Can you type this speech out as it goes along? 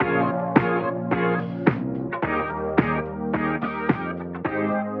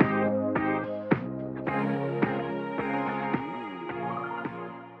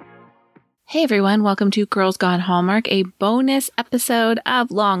Hey everyone, welcome to Girls Gone Hallmark, a bonus episode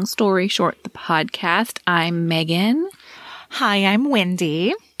of Long Story Short, the podcast. I'm Megan. Hi, I'm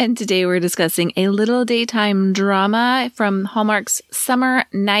Wendy. And today we're discussing a little daytime drama from Hallmark's Summer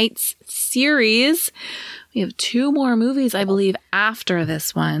Nights series. We have 2 more movies, I believe, after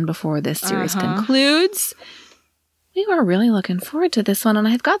this one before this series concludes. We were really looking forward to this one, and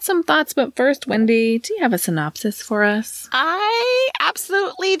I've got some thoughts, but first, Wendy, do you have a synopsis for us? I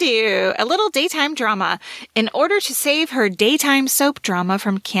absolutely do. A little daytime drama. In order to save her daytime soap drama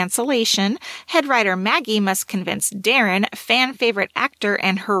from cancellation, head writer Maggie must convince Darren, fan favorite actor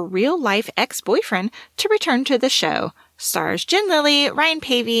and her real-life ex-boyfriend, to return to the show. Stars Jen Lilly, Ryan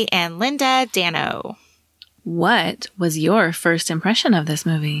Pavey, and Linda Dano. What was your first impression of this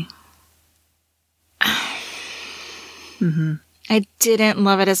movie? I didn't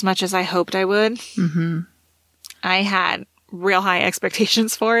love it as much as I hoped I would. I had real high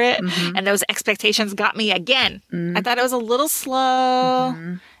expectations for it, and those expectations got me again. I thought it was a little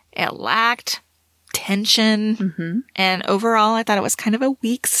slow. It lacked tension, and overall, I thought it was kind of a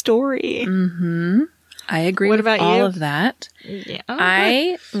weak story. I agree What with about all you? of that. Yeah,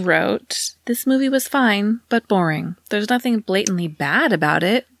 I wrote, this movie was fine, but boring. There's nothing blatantly bad about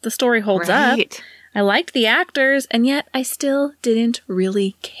it. The story holds up. Right. I liked the actors, and yet I still didn't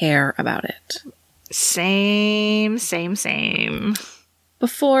really care about it. Same.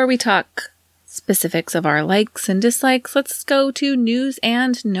 Before we talk specifics of our likes and dislikes, let's go to news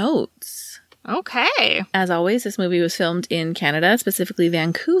and notes. Okay. As always, this movie was filmed in Canada, specifically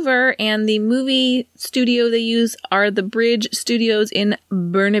Vancouver, and the movie studio they use are the Bridge Studios in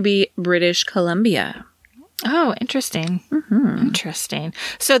Burnaby, British Columbia. Oh, interesting. Interesting.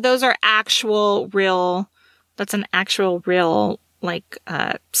 So those are that's an actual real,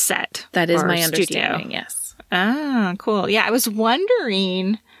 set. That is or my studio. understanding, yes. Ah, cool. Yeah, I was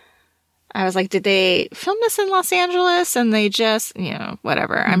wondering, I was like, did they film this in Los Angeles and they just,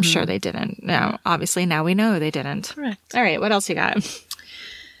 whatever. I'm sure they didn't. No, obviously now we know they didn't. Correct. All right, what else you got?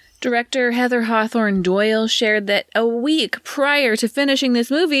 Director Heather Hawthorne Doyle shared that a week prior to finishing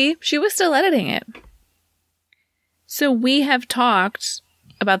this movie, she was still editing it. So we have talked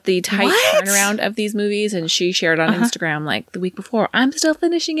about the tight turnaround of these movies, and she shared on Instagram the week before, I'm still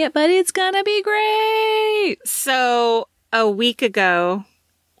finishing it, but it's gonna be great. So a week ago,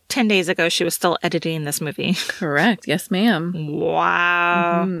 10 days ago, she was still editing this movie. Correct. Yes, ma'am.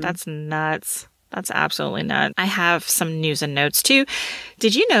 Wow. That's nuts. That's absolutely nuts. I have some news and notes too.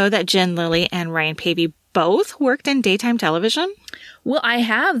 Did you know that Jen Lilly and Ryan Pavey both worked in daytime television? Well, I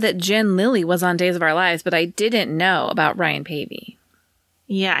have that Jen Lilly was on Days of Our Lives, but I didn't know about Ryan Pavey.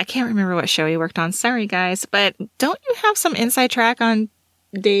 Yeah, I can't remember what show he worked on. Sorry, guys. But don't you have some inside track on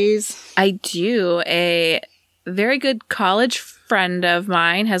Days? I do. A very good college friend of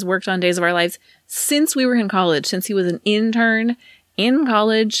mine has worked on Days of Our Lives since we were in college, since he was an intern in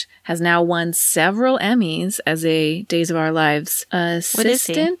college, has now won several Emmys as a Days of Our Lives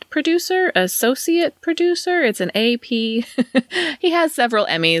assistant producer, associate producer. It's an AP. He has several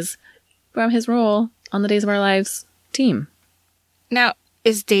Emmys from his role on the Days of Our Lives team. Now,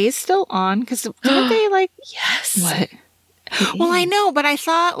 is Days still on? Because didn't they Yes. What? Well, I know, but I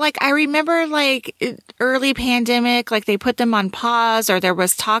thought I remember early pandemic, they put them on pause, or there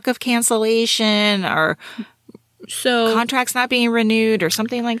was talk of cancellation, or contracts not being renewed or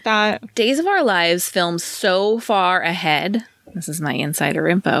something like that. Days of Our Lives films so far ahead, this is my insider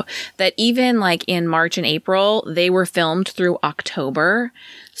info, that even in March and April, they were filmed through October.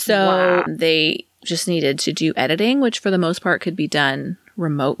 So they just needed to do editing, which for the most part could be done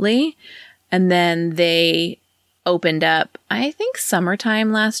remotely. And then they opened up, I think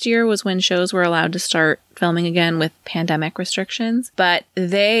summertime last year was when shows were allowed to start filming again with pandemic restrictions. But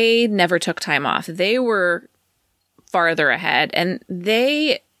they never took time off. They were farther ahead, and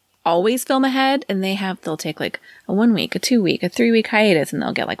they always film ahead, and they'll take a 1 week, a 2 week, a 3 week hiatus, and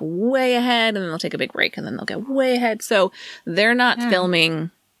they'll get way ahead, and then they'll take a big break, and then they'll get way ahead. So they're not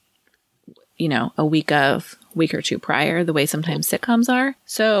filming, a week or 2 prior, the way sometimes sitcoms are.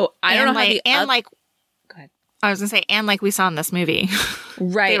 So I don't know how go ahead. I was gonna say, and we saw in this movie.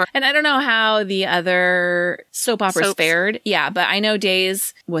 Right. And I don't know how the other soap operas fared. Yeah, but I know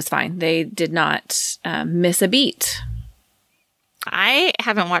Days was fine. They did not miss a beat. I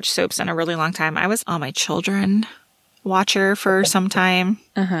haven't watched soaps in a really long time. I was All My Children watcher for some time,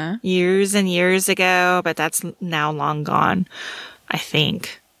 years and years ago, but that's now long gone, I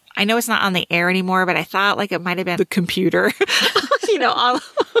think. I know it's not on the air anymore, but I thought it might have been the computer,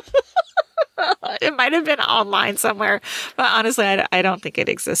 It might have been online somewhere, but honestly, I don't think it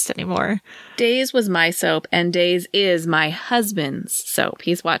exists anymore. Days was my soap, and Days is my husband's soap.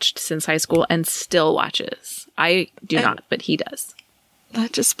 He's watched since high school and still watches. I do not, but he does.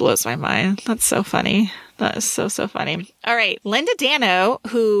 That just blows my mind. That's so funny. That is so, so funny. All right. Linda Dano,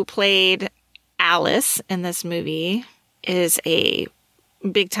 who played Alice in this movie, is a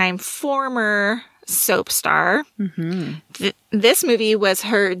big-time former soap star. Mm-hmm. This movie was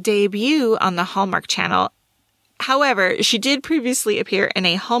her debut on the Hallmark Channel. However, she did previously appear in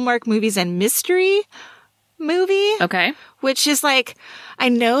a Hallmark Movies and Mystery movie. Okay. Which is like, I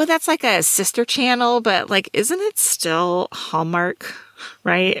know that's like a sister channel, but like, isn't it still Hallmark,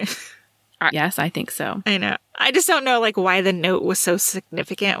 right? Yes, I think so. I know. I just don't know like why the note was so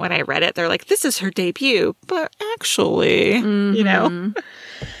significant when I read it. They're like, this is her debut, but actually, you know,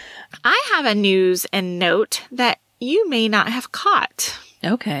 I have a news and note that you may not have caught.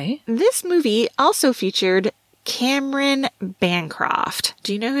 Okay. This movie also featured Cameron Bancroft.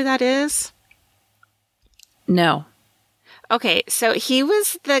 Do you know who that is? No. Okay, so he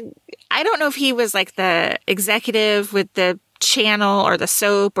was I don't know if he was like the executive with the channel or the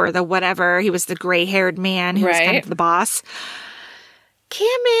soap or the whatever. He was the gray-haired man who was kind of the boss.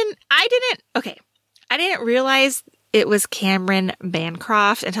 Cameron, I didn't realize it was Cameron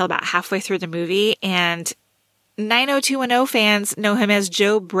Bancroft until about halfway through the movie, and 90210 fans know him as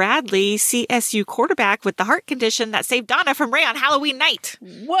Joe Bradley, CSU quarterback with the heart condition that saved Donna from Ray on Halloween night.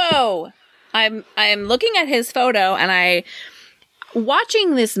 Whoa! I'm looking at his photo, and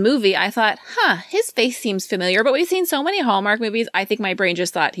watching this movie, I thought, his face seems familiar, but we've seen so many Hallmark movies, I think my brain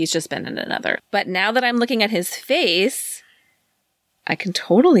just thought he's just been in another. But now that I'm looking at his face, I can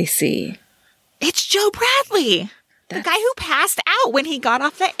totally see. It's Joe Bradley, the guy who passed out when he got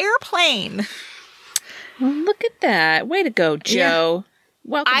off the airplane. Well, look at that. Way to go, Joe.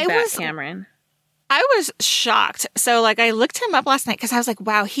 Yeah. Welcome back, Cameron. I was shocked. So, like, I looked him up last night because I was like,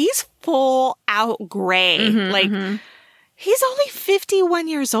 wow, he's full out gray. He's only 51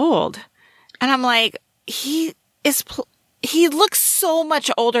 years old. And I'm like, he looks so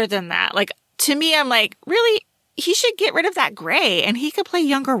much older than that. Like, to me, I'm like, really? He should get rid of that gray and he could play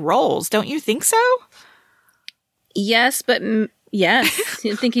younger roles. Don't you think so? Yes, but yes.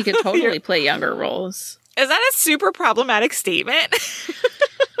 I think he could totally play younger roles. Is that a super problematic statement?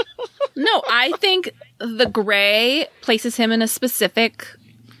 No, I think the gray places him in a specific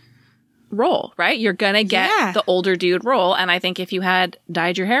role, right? You're going to get the older dude role. And I think if you had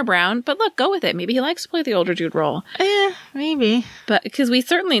dyed your hair brown, but look, go with it. Maybe he likes to play the older dude role. Maybe. But because we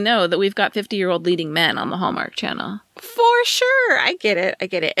certainly know that we've got 50-year-old leading men on the Hallmark Channel. For sure. I get it.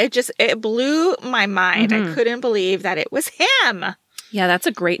 It blew my mind. I couldn't believe that it was him. Yeah, that's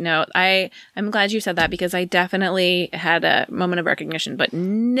a great note. I'm glad you said that because I definitely had a moment of recognition, but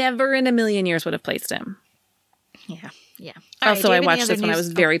never in a million years would have placed him. Yeah. Also, I watched this when I was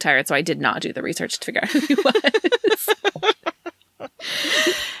very tired, so I did not do the research to figure out who he was.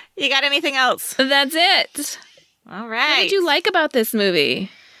 You got anything else? That's it. All right. What did you like about this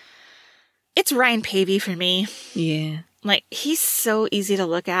movie? It's Ryan Pavey for me. Yeah. Like, he's so easy to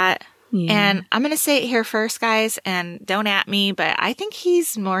look at. Yeah. And I'm going to say it here first, guys, and don't at me, but I think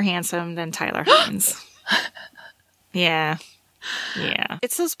he's more handsome than Tyler Hynes. Yeah.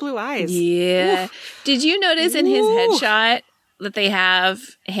 It's those blue eyes. Yeah. Oof. Did you notice in his headshot that they have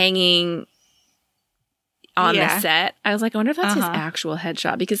hanging on the set? I was like, I wonder if that's his actual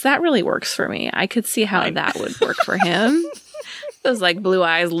headshot because that really works for me. I could see how that would work for him. Those like blue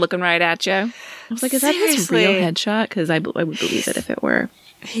eyes looking right at you. I was like, is that his real headshot? Because I would believe it if it were.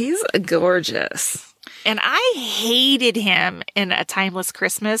 He's gorgeous. And I hated him in A Timeless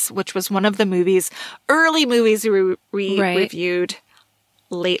Christmas, which was one of the early movies we reviewed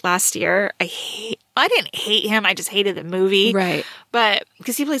late last year. I didn't hate him. I just hated the movie. Right. But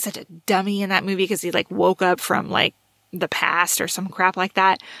because he played such a dummy in that movie because he like woke up from like the past or some crap like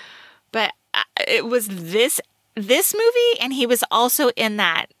that. But it was this movie, and he was also in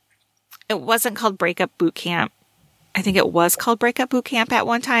that. It wasn't called Breakup Boot Camp. I think it was called Breakup Boot Camp at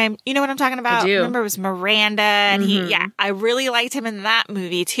one time. You know what I'm talking about? I do. Remember, it was Miranda, and I really liked him in that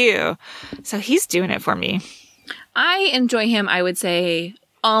movie too. So he's doing it for me. I enjoy him, I would say,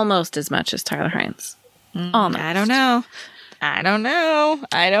 almost as much as Tyler Hynes. Almost. I don't know.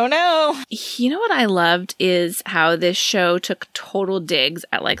 You know what I loved is how this show took total digs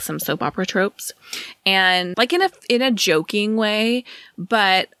at like some soap opera tropes, and like in a joking way,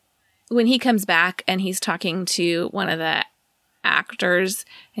 but when he comes back and he's talking to one of the actors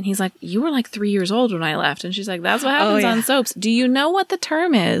and he's like, you were like 3 years old when I left. And she's like, that's what happens on soaps. Do you know what the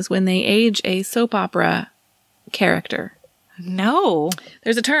term is when they age a soap opera character? No.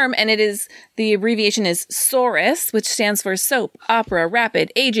 There's a term, and the abbreviation is SORAS, which stands for Soap Opera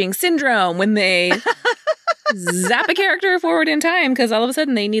Rapid Aging Syndrome, when they zap a character forward in time because all of a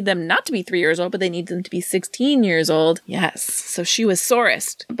sudden they need them not to be 3 years old, but they need them to be 16 years old. Yes. So she was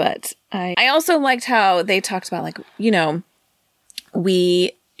sorest. But I also liked how they talked about, like, you know,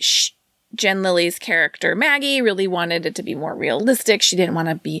 Jen Lilly's character, Maggie, really wanted it to be more realistic. She didn't want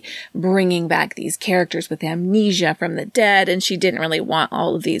to be bringing back these characters with amnesia from the dead. And she didn't really want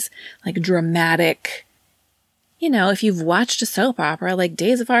all of these, like, dramatic, you know, if you've watched a soap opera like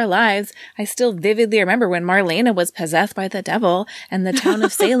Days of Our Lives, I still vividly remember when Marlena was possessed by the devil and the town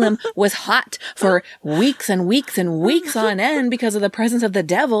of Salem was hot for weeks and weeks and weeks on end because of the presence of the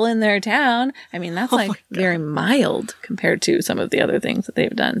devil in their town. I mean, that's very mild compared to some of the other things that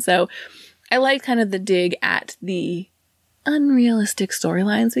they've done. So I like kind of the dig at the unrealistic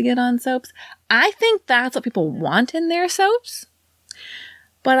storylines we get on soaps. I think that's what people want in their soaps.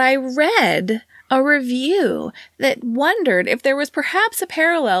 But I read a review that wondered if there was perhaps a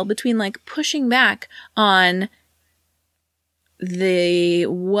parallel between, like, pushing back on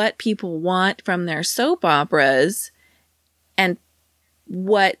what people want from their soap operas and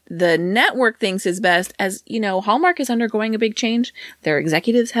what the network thinks is best. As, you know, Hallmark is undergoing a big change. Their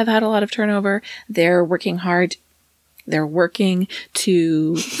executives have had a lot of turnover. They're working hard. They're working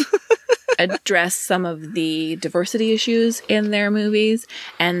to address some of the diversity issues in their movies.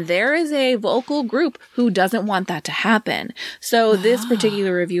 And there is a vocal group who doesn't want that to happen. So this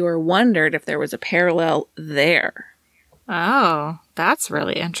particular reviewer wondered if there was a parallel there. Oh, that's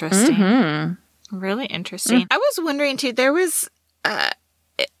really interesting. Mm-hmm. Really interesting. I was wondering too, there was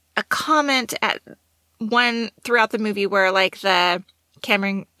a comment at one throughout the movie where, like, the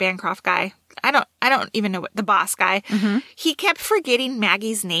Cameron Bancroft guy, I don't even know what the boss guy, he kept forgetting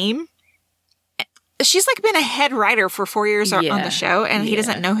Maggie's name. She's, like, been a head writer for 4 years on the show, and he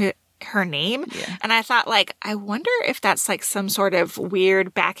doesn't know her name. Yeah. And I thought, like, I wonder if that's, like, some sort of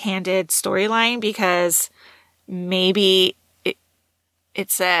weird backhanded storyline, because maybe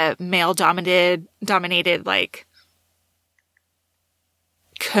it's a male dominated, like,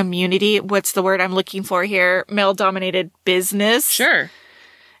 community. What's the word I'm looking for here? Male dominated business. Sure.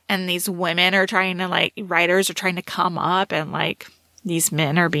 And these women are trying to, like, writers are trying to come up, and, like, these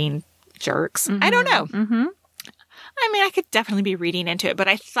men are being jerks. I don't know. I mean, I could definitely be reading into it, but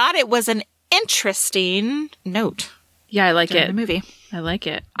I thought it was an interesting note. Yeah, I like it. The movie. I like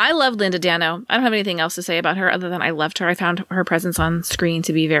it. I love Linda Dano. I don't have anything else to say about her other than I loved her. I found her presence on screen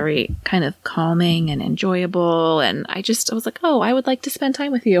to be very kind of calming and enjoyable. And I was like, oh, I would like to spend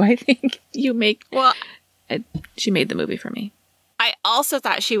time with you. I think she made the movie for me. I also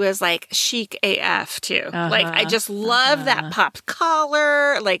thought she was, like, chic AF too. Like, I just love that popped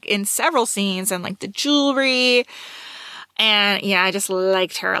collar, like, in several scenes, and, like, the jewelry. And yeah, I just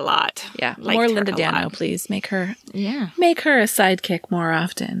liked her a lot. Yeah, more Linda Dano, please. Make her a sidekick more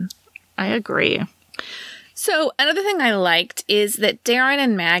often. I agree. So another thing I liked is that Darren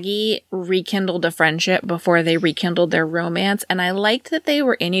and Maggie rekindled a friendship before they rekindled their romance. And I liked that they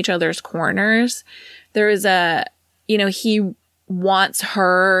were in each other's corners. There was he wants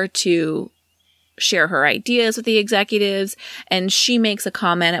her to share her ideas with the executives. And she makes a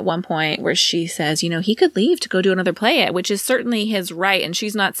comment at one point where she says, you know, he could leave to go do another play, which is certainly his right. And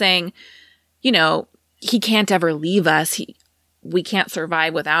she's not saying, you know, he can't ever leave us. We can't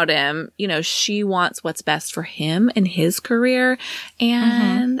survive without him. You know, she wants what's best for him and his career.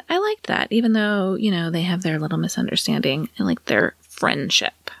 And I liked that, even though, you know, they have their little misunderstanding and, like, their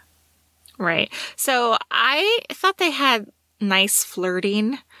friendship. Right. So I thought they had nice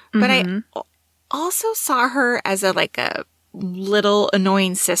flirting, but I also saw her as a little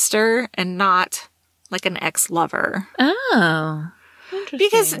annoying sister and not like an ex-lover. Oh, interesting.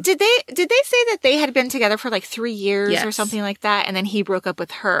 Because did they say that they had been together for like 3 years or something like that, and then he broke up with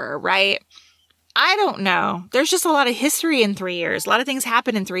her, right? I don't know. There's just a lot of history in 3 years. A lot of things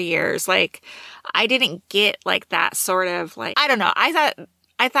happen in 3 years. Like, I didn't get like that sort of like, I don't know. I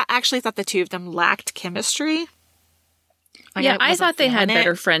actually thought the two of them lacked chemistry. Like, I thought they had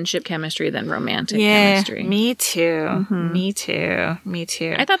better friendship chemistry than romantic chemistry. Me too. Me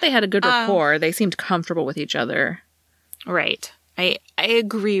too. I thought they had a good rapport. They seemed comfortable with each other. Right. I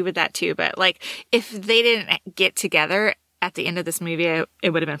agree with that too. But like, if they didn't get together at the end of this movie, it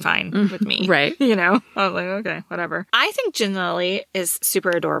would have been fine with me. Right. You know? I was like, okay, whatever. I think Jen Lilly is super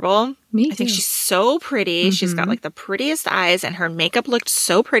adorable. Me too. I think she's so pretty. She's got like the prettiest eyes, and her makeup looked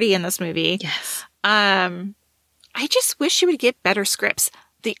so pretty in this movie. Yes. I just wish she would get better scripts.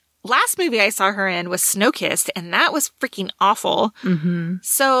 The last movie I saw her in was Snowkissed, and that was freaking awful. Mm-hmm.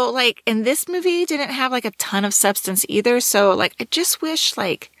 So, like, in this movie didn't have, like, a ton of substance either. So, like, I just wish,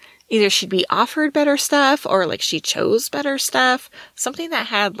 like, either she'd be offered better stuff or, like, she chose better stuff. Something that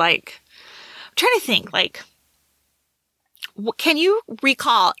had, like, I'm trying to think, like, can you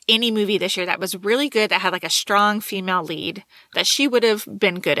recall any movie this year that was really good that had, like, a strong female lead that she would have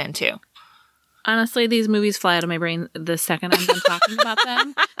been good into? Honestly, these movies fly out of my brain the second I'm done talking about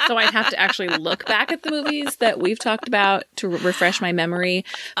them. So I'd have to actually look back at the movies that we've talked about to refresh my memory.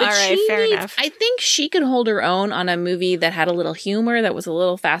 But all right, fair enough. I think she could hold her own on a movie that had a little humor, that was a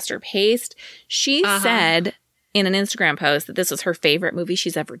little faster paced. She said in an Instagram post that this was her favorite movie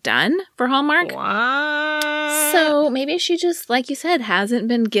she's ever done for Hallmark. What? So maybe she just, like you said, hasn't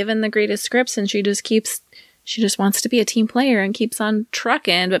been given the greatest scripts, and she just wants to be a team player and keeps on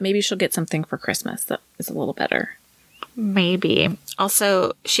trucking, but maybe she'll get something for Christmas that is a little better. Maybe.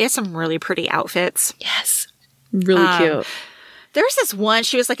 Also, she has some really pretty outfits. Yes. Really cute. There was this one,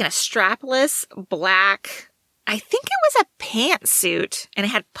 she was like in a strapless black, I think it was a pantsuit, and it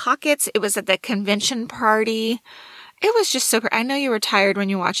had pockets. It was at the convention party. It was just so pretty. I know you were tired when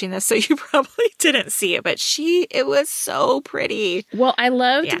you were watching this, so you probably didn't see it, but it was so pretty. Well, I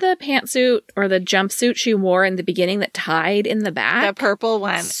loved the pantsuit or the jumpsuit she wore in the beginning that tied in the back. The purple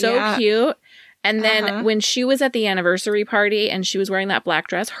one. So cute. And then when she was at the anniversary party and she was wearing that black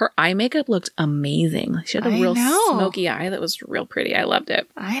dress, her eye makeup looked amazing. She had a real smoky eye that was real pretty. I loved it.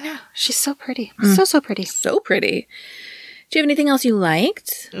 I know. She's so pretty. So pretty. So pretty. Do you have anything else you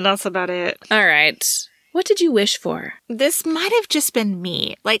liked? That's about it. All right. What did you wish for? This might have just been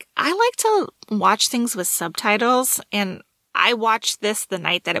me. Like, I like to watch things with subtitles, and I watched this the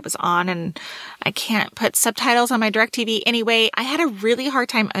night that it was on, and I can't put subtitles on my DirecTV. Anyway, I had a really hard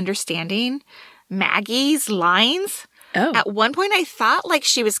time understanding Maggie's lines. Oh. At one point, I thought like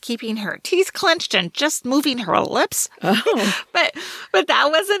she was keeping her teeth clenched and just moving her lips. Oh. but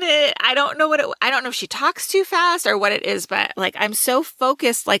that wasn't it. I don't know I don't know if she talks too fast or what it is, but like I'm so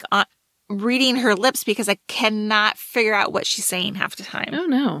focused like on reading her lips because I cannot figure out what she's saying half the time. Oh,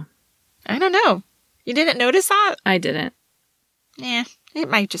 no. I don't know. You didn't notice that? I didn't. Yeah, it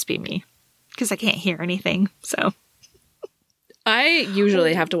might just be me because I can't hear anything. So I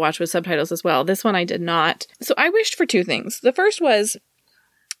usually have to watch with subtitles as well. This one I did not. So I wished for two things. The first was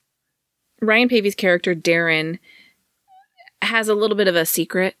Ryan Paevey's character, Darren, has a little bit of a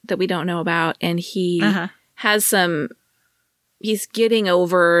secret that we don't know about. And he has he's getting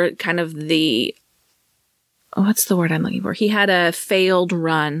over kind of what's the word I'm looking for? He had a failed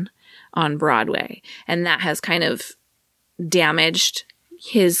run on Broadway, and that has kind of damaged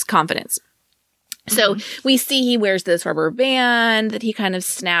his confidence. So we see he wears this rubber band that he kind of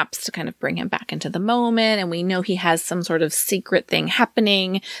snaps to kind of bring him back into the moment. And we know he has some sort of secret thing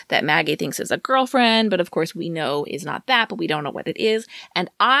happening that Maggie thinks is a girlfriend, but of course we know is not that, but we don't know what it is. And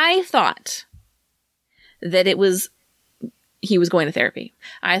I thought that he was going to therapy.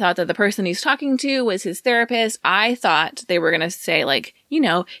 I thought that the person he's talking to was his therapist. I thought they were going to say like,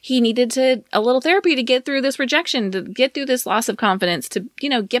 he needed a little therapy to get through this rejection, to get through this loss of confidence, to,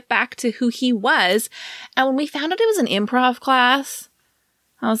 get back to who he was. And when we found out it was an improv class,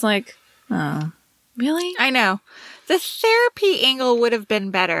 I was like, oh, really? I know. The therapy angle would have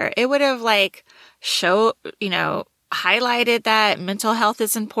been better. It would have like highlighted that mental health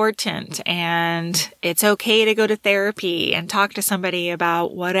is important and it's okay to go to therapy and talk to somebody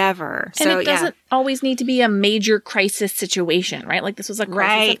about whatever. And it doesn't always need to be a major crisis situation, right? Like this was a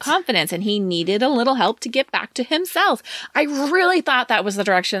crisis of confidence and he needed a little help to get back to himself. I really thought that was the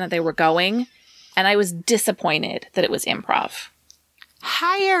direction that they were going, and I was disappointed that it was improv.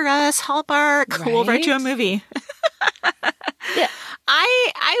 Hire us, Hallmark. Right? We'll write you a movie. Yeah.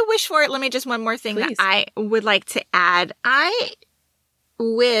 I wish for it. Let me just one more thing Please. that I would like to add. I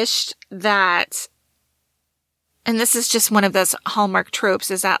wished that, and this is just one of those Hallmark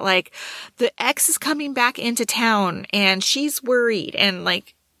tropes, is that like the ex is coming back into town and she's worried, and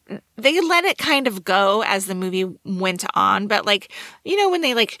like they let it kind of go as the movie went on. But like, when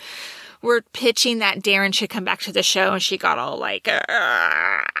they like were pitching that Darren should come back to the show and she got all like,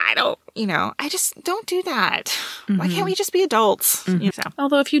 I just don't do that. Mm-hmm. Why can't we just be adults? Mm-hmm.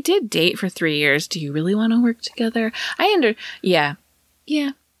 Although if you did date for 3 years, do you really want to work together? Yeah.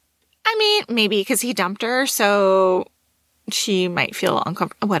 I mean, maybe because he dumped her, so she might feel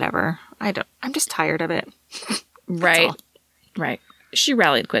uncomfortable. Whatever. I'm just tired of it. Right. She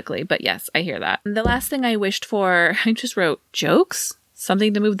rallied quickly, but yes, I hear that. The last thing I wished for, I just wrote jokes.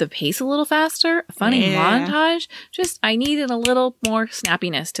 Something to move the pace a little faster, a funny montage. I needed a little more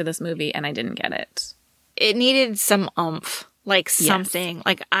snappiness to this movie, and I didn't get it. It needed some oomph. like something.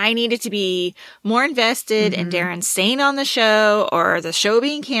 Like I needed to be more invested in Darren staying on the show or the show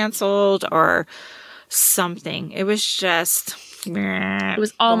being canceled or something. It was just it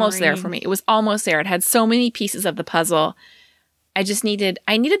was almost there for me. It was almost there. It had so many pieces of the puzzle. I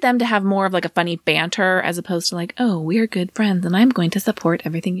needed them to have more of like a funny banter as opposed to like, oh, we're good friends and I'm going to support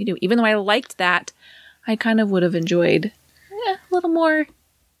everything you do. Even though I liked that, I kind of would have enjoyed a little more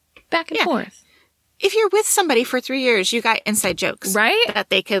back and forth. If you're with somebody for 3 years, you got inside jokes. Right? That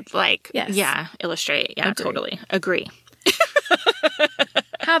they could like, illustrate. Yeah, totally. Agree.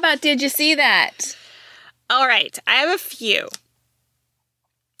 How about did you see that? All right. I have a few.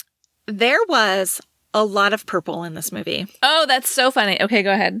 There was a lot of purple in this movie. Oh, that's so funny. Okay,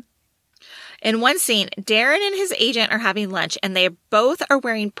 go ahead. In one scene, Darren and his agent are having lunch, and they both are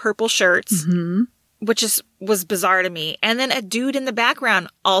wearing purple shirts, which was bizarre to me. And then a dude in the background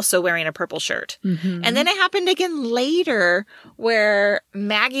also wearing a purple shirt. And then it happened again later where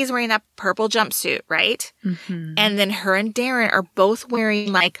Maggie's wearing that purple jumpsuit, right? And then her and Darren are both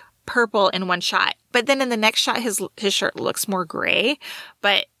wearing like purple in one shot. But then in the next shot, his shirt looks more gray,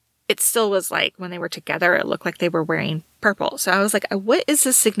 but it still was like when they were together, it looked like they were wearing purple. So I was like, what is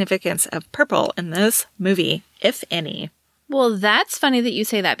the significance of purple in this movie, if any? Well, that's funny that you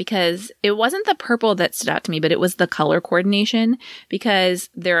say that because it wasn't the purple that stood out to me, but it was the color coordination because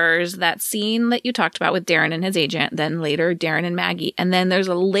there's that scene that you talked about with Darren and his agent, then later Darren and Maggie. And then there's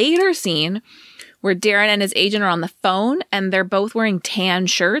a later scene where Darren and his agent are on the phone and they're both wearing tan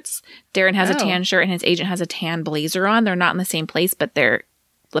shirts. Darren has a tan shirt and his agent has a tan blazer on. They're not in the same place, but they're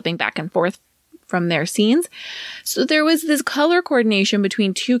flipping back and forth from their scenes. So there was this color coordination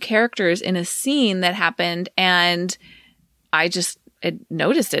between two characters in a scene that happened, and I just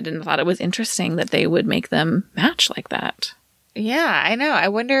noticed it and thought it was interesting that they would make them match like that. Yeah, I know. I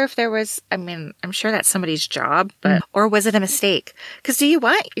wonder if there was, I mean, I'm sure that's somebody's job, but or was it a mistake? Because do you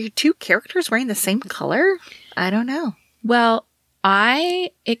want your two characters wearing the same color? I don't know. Well,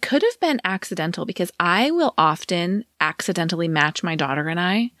 it could have been accidental because I will often accidentally match my daughter and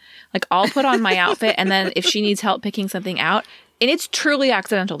I. Like I'll put on my outfit and then if she needs help picking something out, and it's truly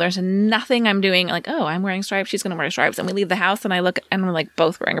accidental. There's nothing I'm doing like, oh, I'm wearing stripes, she's going to wear stripes. And we leave the house and I look and we're like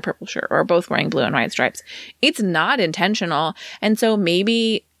both wearing a purple shirt or both wearing blue and white stripes. It's not intentional. And so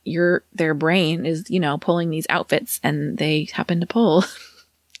maybe their brain is, pulling these outfits and they happen to pull.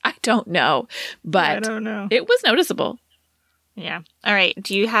 I don't know, but I don't know. It was noticeable. Yeah. All right.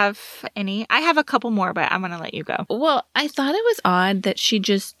 Do you have any? I have a couple more, but I'm going to let you go. Well, I thought it was odd that she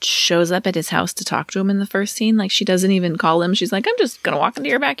just shows up at his house to talk to him in the first scene. Like she doesn't even call him. She's like, I'm just going to walk into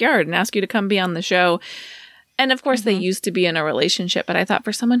your backyard and ask you to come be on the show. And of course they used to be in a relationship, but I thought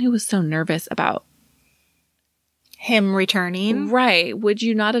for someone who was so nervous about him returning. Right. Would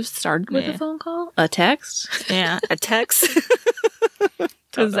you not have started with a phone call? A text? Yeah. A text.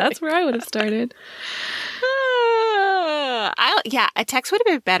 Because that's where I would have started. A text would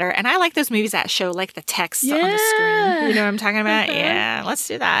have been better. And I like those movies that show like the text on the screen. You know what I'm talking about? Yeah, let's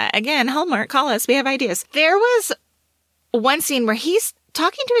do that. Again, Hallmark, call us. We have ideas. There was one scene where he's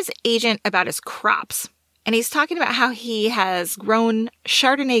talking to his agent about his crops. And he's talking about how he has grown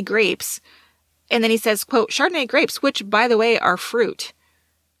Chardonnay grapes. And then he says, quote, Chardonnay grapes, which, by the way, are fruit.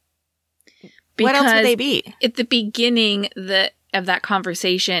 Because what else would they be? At the beginning of that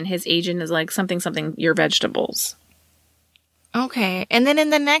conversation, his agent is like, something, your vegetables. Okay. And then in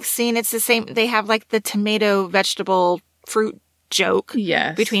the next scene, it's the same. They have like the tomato vegetable fruit joke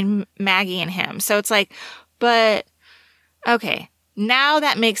between Maggie and him. So it's like, but okay. Now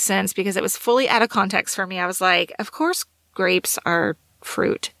that makes sense because it was fully out of context for me. I was like, of course, grapes are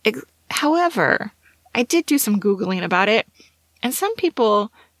fruit. However, I did do some Googling about it. And some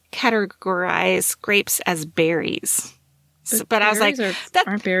people categorize grapes as berries. But I was like,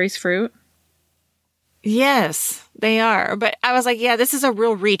 aren't berries fruit? Yes, they are. But I was like, yeah, this is a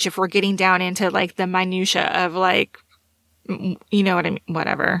real reach if we're getting down into like the minutia of like, you know what I mean?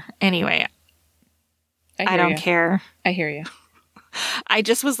 Whatever. Anyway, I don't care. I hear you. I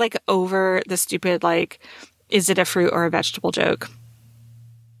just was like over the stupid, like, is it a fruit or a vegetable joke?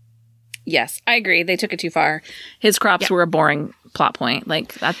 Yes, I agree. They took it too far. His crops were a boring plot point.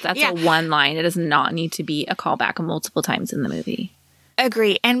 Like that's a one line. It does not need to be a callback multiple times in the movie.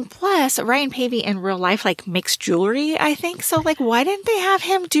 Agree. And plus, Ryan Pavey in real life like makes jewelry, I think. So like, why didn't they have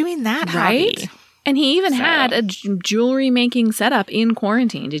him doing that hobby? And he even had a jewelry making setup in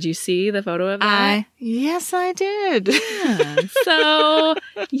quarantine. Did you see the photo of that? Yes, I did. Yeah. So,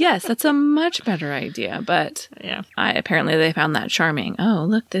 yes, that's a much better idea. But apparently they found that charming. Oh,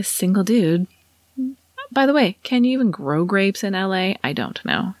 look, this single dude. By the way, can you even grow grapes in LA? I don't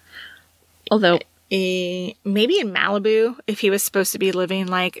know. Although Maybe in Malibu, if he was supposed to be living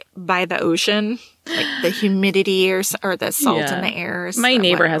like by the ocean, like the humidity or the salt in the air. My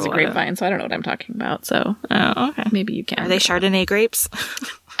neighbor has a grapevine, so I don't know what I'm talking about. So okay, maybe you can. Are they Chardonnay grapes?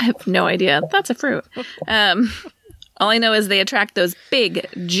 I have no idea. That's a fruit. All I know is they attract those big,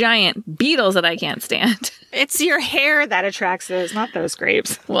 giant beetles that I can't stand. It's your hair that attracts those, not those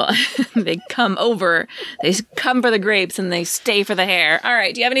grapes. Well, they come for the grapes and they stay for the hair. All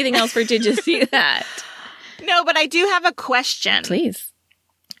right. Do you have anything else for Did You See That? No, but I do have a question. Please.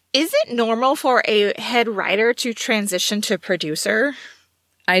 Is it normal for a head writer to transition to producer?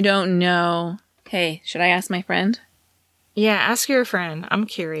 I don't know. Hey, should I ask my friend? Yeah, ask your friend. I'm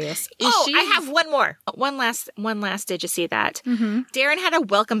curious. I have one more. One last. Did you see that? Mm-hmm. Darren had a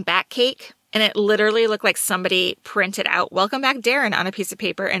welcome back cake, and it literally looked like somebody printed out "Welcome Back, Darren" on a piece of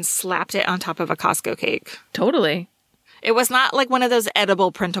paper and slapped it on top of a Costco cake. Totally. It was not like one of those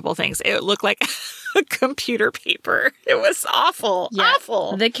edible printable things. It looked like a computer paper. It was awful. Yeah.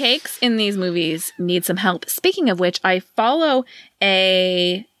 Awful. The cakes in these movies need some help. Speaking of which, I follow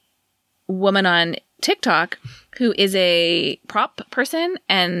a woman on TikTok who is a prop person,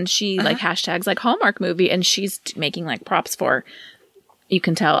 and she like hashtags like Hallmark movie, and she's making like props for, you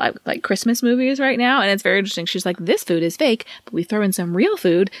can tell, like Christmas movies right now, and it's very interesting. She's like, this food is fake, but we throw in some real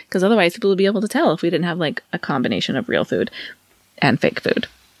food because otherwise people would be able to tell if we didn't have like a combination of real food and fake food.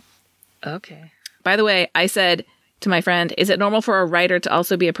 Okay. By the way, I said to my friend, is it normal for a writer to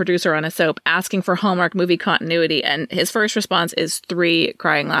also be a producer on a soap, asking for Hallmark movie continuity? And his first response is 3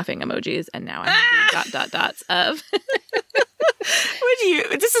 crying laughing emojis, and now I have the dots of.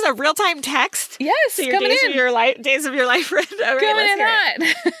 This is a real-time text? Yes, so your days of your life, friend. All right, coming in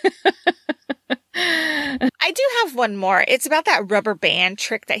hot. I do have one more. It's about that rubber band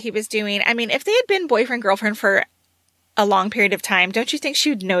trick that he was doing. I mean, if they had been boyfriend girlfriend for a long period of time, don't you think she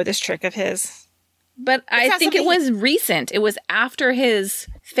would know this trick of his? But I think it was recent. It was after his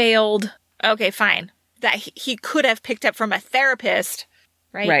failed. Okay, fine. That he could have picked up from a therapist,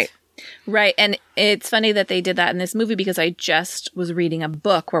 right? Right. And it's funny that they did that in this movie because I just was reading a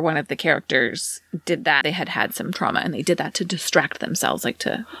book where one of the characters did that. They had some trauma and they did that to distract themselves, like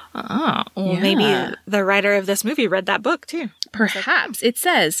to. Oh, well, maybe the writer of this movie read that book too. Perhaps. It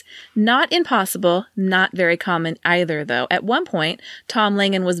says, not impossible, not very common either, though. At one point, Tom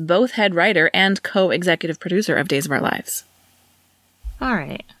Langan was both head writer and co-executive producer of Days of Our Lives. All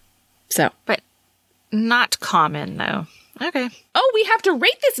right. So. But not common, though. Okay. Oh, we have to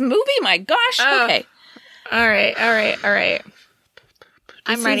rate this movie? My gosh. Okay. All right.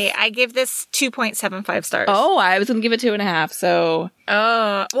 I'm ready. I give this 2.75 stars. Oh, I was going to give it 2.5, so.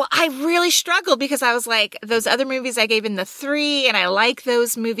 Well, I really struggled because I was like, those other movies I gave in the 3, and I like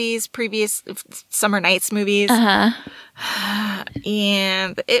those movies, previous Summer Nights movies. Uh-huh.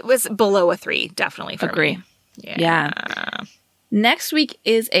 And it was below a 3, definitely for Agree. me. Yeah. Next week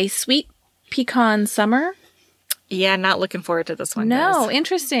is A Sweet Pecan Summer. Yeah, not looking forward to this one. No,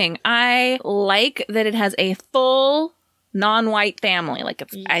 interesting. I like that it has a full non-white family. Like,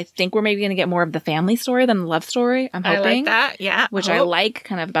 I think we're maybe going to get more of the family story than the love story. I'm hoping. I like that. Yeah. Which I like,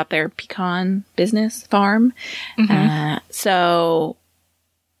 kind of about their pecan business farm. Mm-hmm. So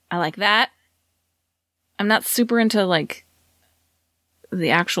I like that. I'm not super into like the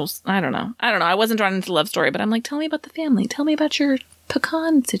actual, I don't know. I wasn't drawn into the love story, but I'm like, tell me about the family. Tell me about your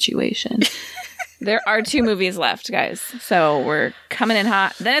pecan situation. There are 2 movies left, guys. So we're coming in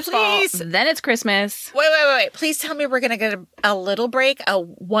hot. Then it's fall. Then it's Christmas. Wait. Please tell me we're going to get a little break, a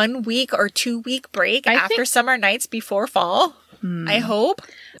 1 week or 2 week break after Summer Nights before fall. I hope.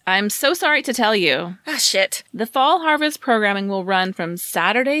 I'm so sorry to tell you. Ah, shit. The Fall Harvest programming will run from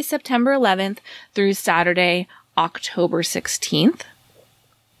Saturday, September 11th through Saturday, October 16th.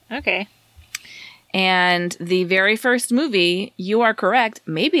 Okay. And the very first movie, you are correct,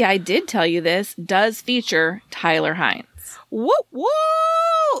 maybe I did tell you this, does feature Tyler Hynes. Woo!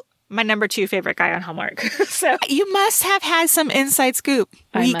 My number 2 favorite guy on Hallmark. So you must have had some inside scoop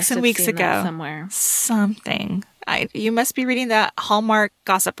weeks and weeks ago. Somewhere. Something. You must be reading the Hallmark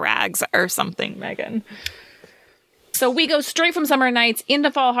gossip rags or something, Megan. So we go straight from Summer Nights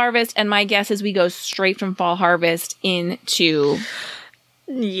into Fall Harvest, and my guess is we go straight from Fall Harvest into...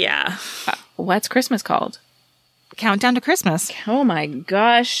 Yeah. What's Christmas called? Countdown to Christmas. Oh my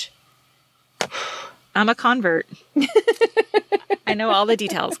gosh. I'm a convert. I know all the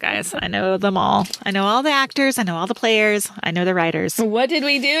details, guys. I know them all. I know all the actors. I know all the players. I know the writers. What did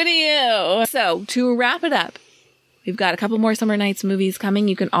we do to you? So, to wrap it up, we've got a couple more Summer Nights movies coming.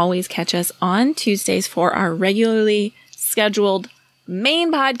 You can always catch us on Tuesdays for our regularly scheduled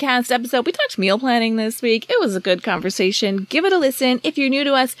main podcast episode. We talked meal planning this week. It was a good conversation. Give it a listen. If you're new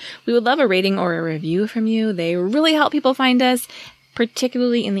to us, we would love a rating or a review from you. They really help people find us,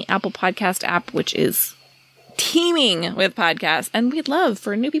 particularly in the Apple Podcast app, which is teeming with podcasts. And we'd love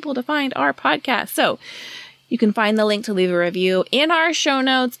for new people to find our podcast. So you can find the link to leave a review in our show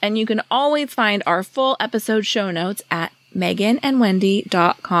notes, and you can always find our full episode show notes at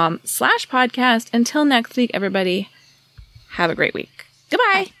meganandwendy.com/podcast. Until next week, everybody, have a great week.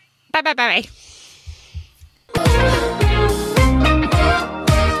 Goodbye. Bye. Bye.